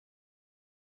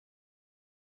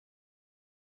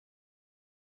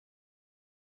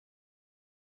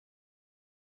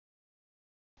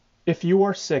If you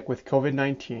are sick with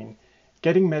COVID-19,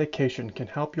 getting medication can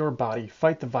help your body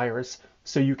fight the virus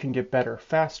so you can get better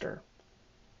faster.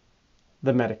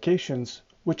 The medications,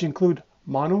 which include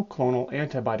monoclonal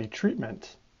antibody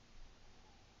treatment,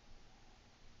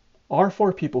 are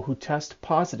for people who test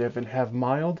positive and have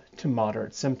mild to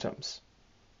moderate symptoms.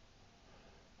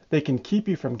 They can keep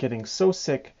you from getting so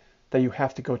sick that you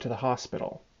have to go to the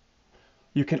hospital.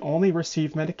 You can only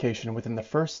receive medication within the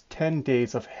first 10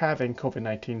 days of having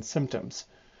COVID-19 symptoms,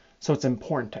 so it's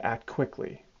important to act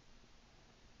quickly.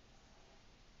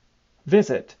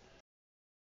 Visit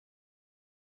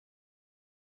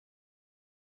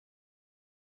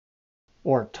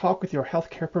or talk with your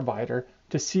healthcare provider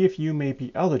to see if you may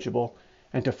be eligible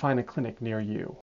and to find a clinic near you.